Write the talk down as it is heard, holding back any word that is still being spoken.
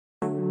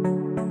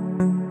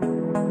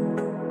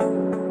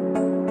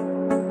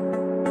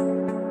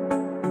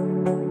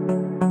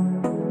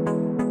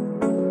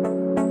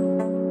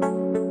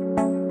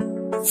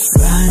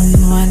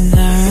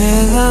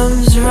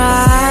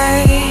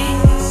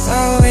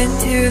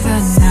into the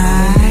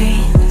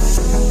night.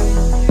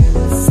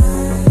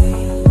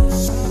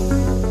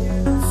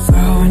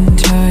 Go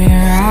until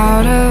you're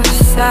out of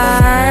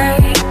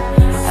sight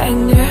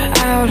and you're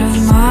out of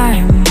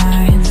my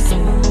mind.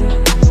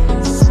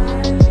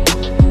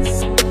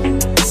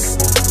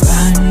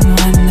 Run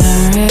when the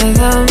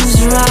rhythm's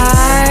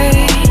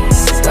right.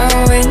 Go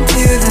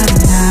into the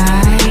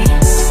night.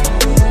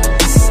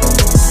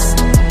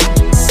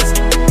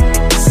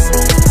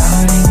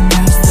 Floating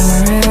as the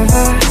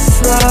river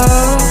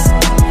flows,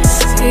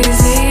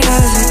 easy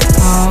as it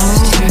goes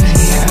to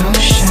the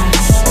ocean.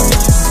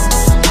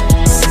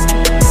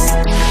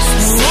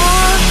 So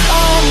walk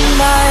on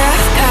by,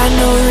 I've got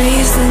no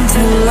reason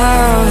to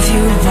love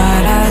you,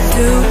 but I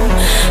do,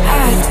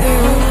 I do,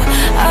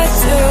 I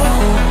do.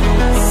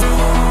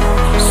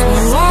 So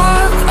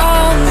walk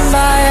on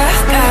by,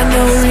 I've got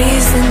no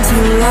reason to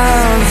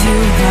love you,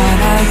 but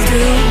I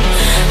do,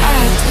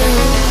 I do,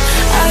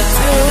 I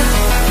do.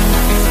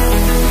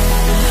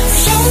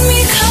 Show me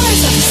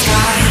colors of the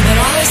sky, but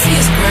all I see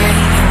is gray.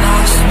 You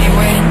lost me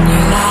when you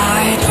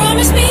lied.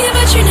 Promise me,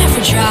 but you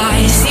never try.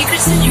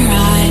 Secrets in your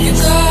eyes. You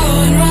go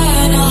and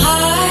run, I'll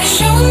hide.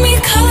 Show me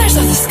colors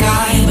of the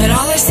sky, but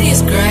all I see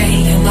is gray.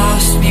 You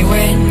lost me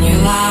when you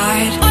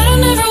lied. I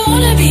don't ever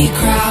wanna be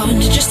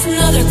crowned, just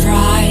another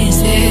prize.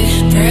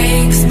 It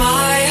breaks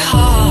my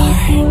heart,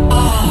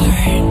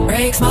 heart.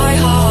 Breaks my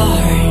heart,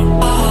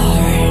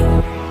 heart,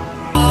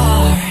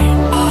 heart,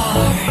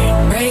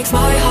 heart. Breaks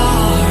my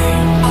heart,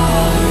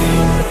 heart,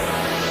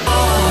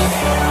 heart,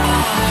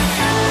 heart.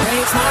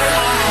 Breaks my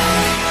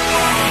heart,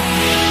 heart,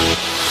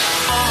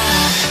 heart.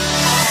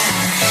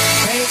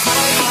 Breaks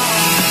my heart.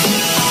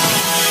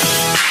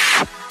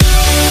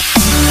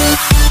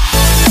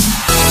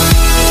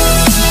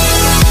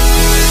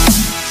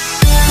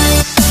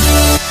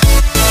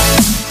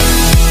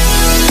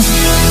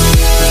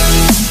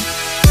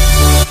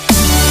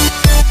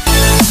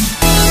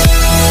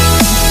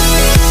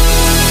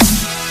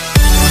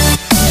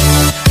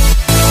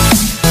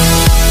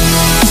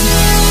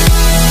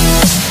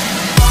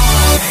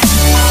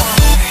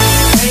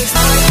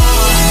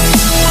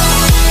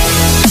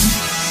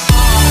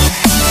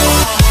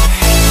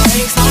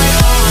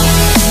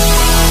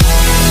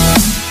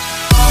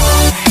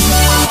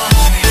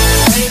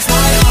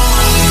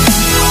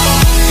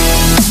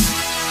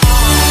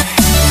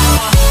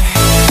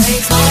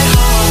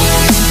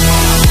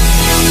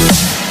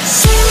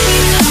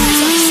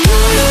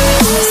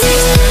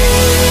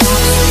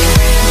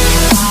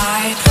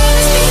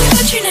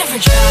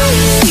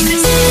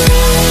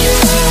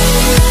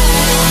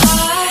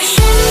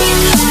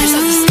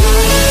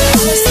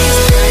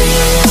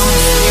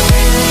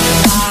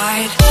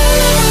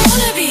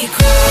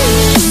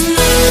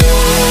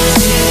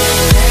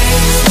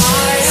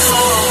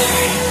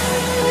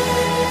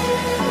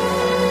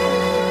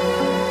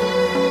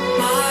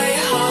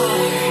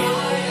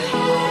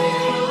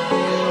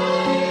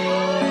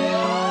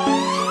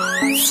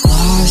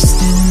 Lost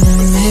in the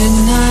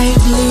midnight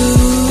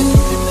blue,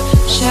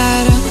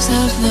 shadows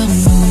of the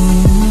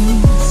moon.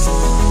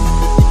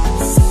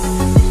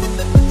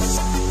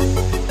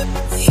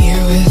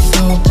 Here with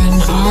open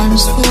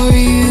arms for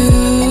you,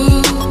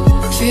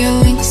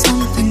 feeling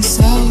something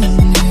so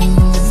new.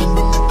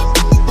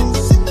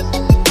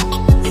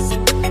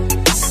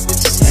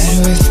 Said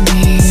with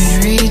me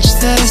you'd reach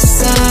the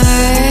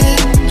sun,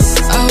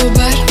 oh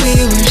but we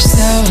were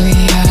so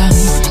young.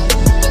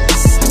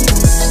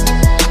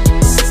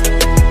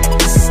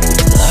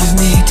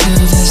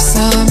 Till the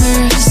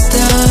summer's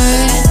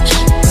done,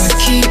 but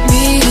keep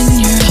me in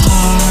your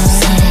heart,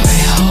 so I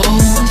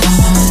hold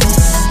on.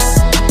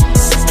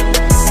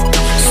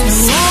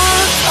 So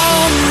walk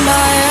on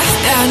by, I've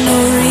got no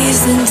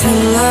reason to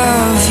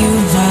love you,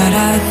 but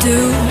I do,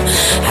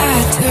 I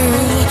do,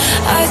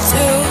 I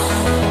do.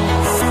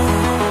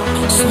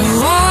 So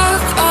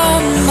walk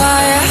on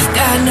by, I've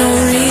got no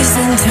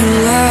reason to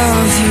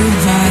love you,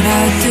 but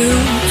I do,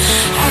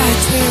 I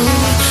do,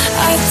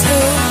 I do.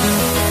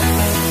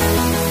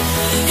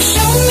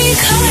 Show me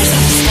colors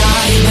of the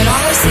sky, but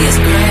all I see is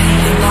gray.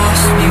 You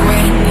lost me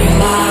when you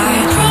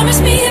lied. Promise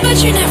me, but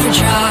you never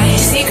try.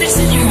 Secrets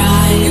in your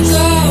eyes. You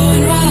go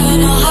and run,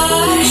 I'll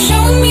hide.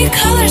 Show me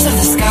colors of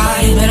the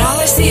sky, but all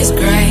I see is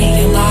gray.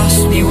 You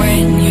lost me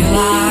when you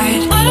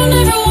lied. I don't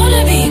ever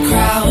wanna be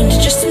crowned,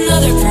 just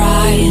another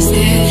prize.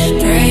 It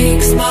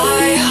breaks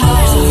my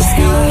heart. Colors of the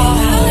sky,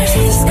 colors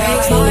of the sky.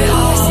 Breaks my heart.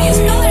 All I see is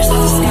colors of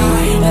the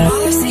sky, but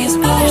all I see is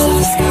colors of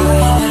the sky,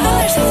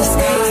 colors of the sky.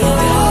 But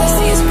all I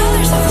see is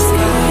colors of the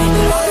sky,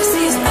 but all I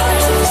see is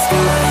colors of the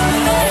sky,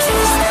 colors of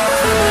the sky. All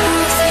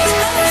I see is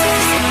colors of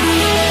the sky,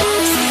 all I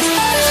see is colors of the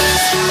sky.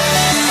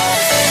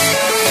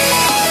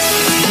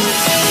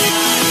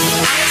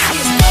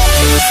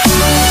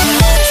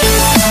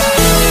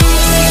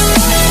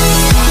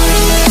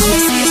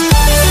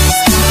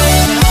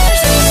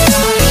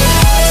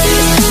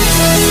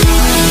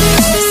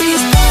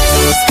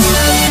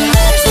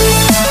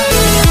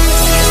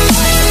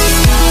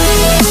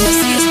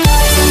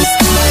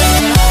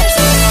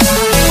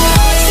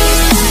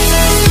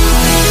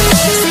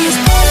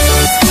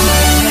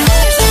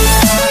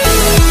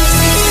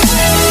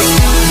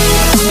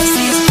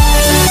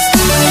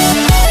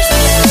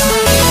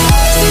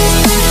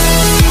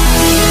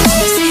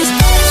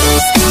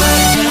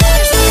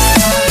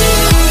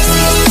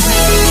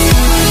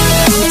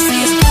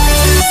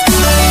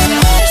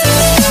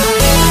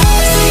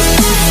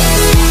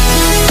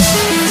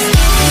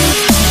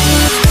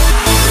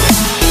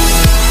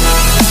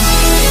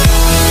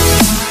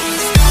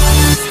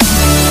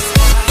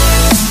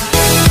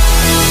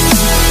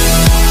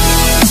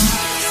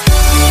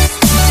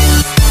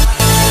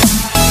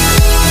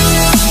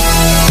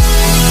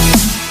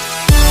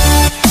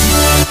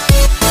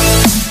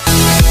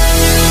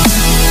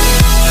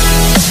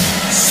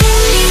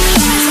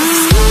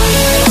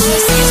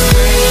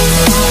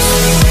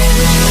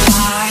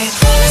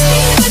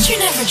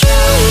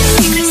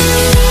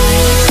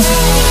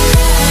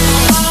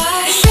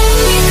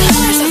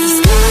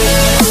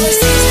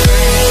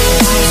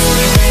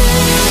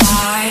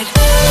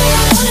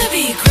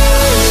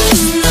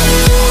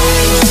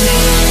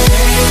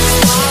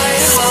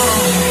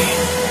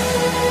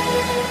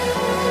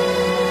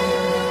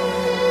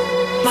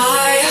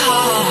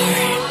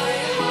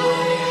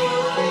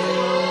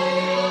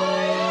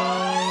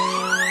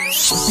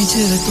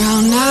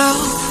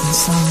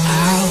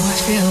 somehow I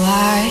feel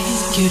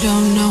like you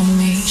don't know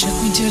me. Shook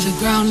me to the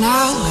ground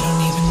now, I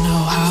don't even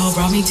know how.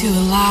 Brought me to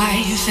a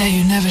life that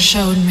you never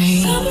showed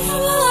me. Coming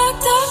from a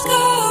locked up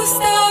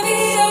ghost, I'll be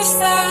your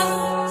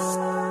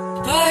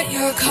style, but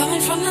you're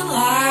coming from the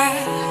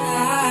light.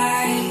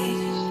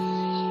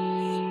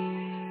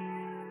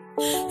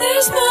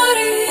 There's more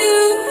to you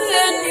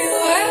than you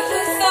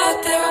ever thought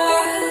there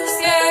was.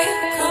 Yeah,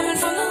 you're coming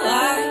from the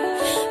light.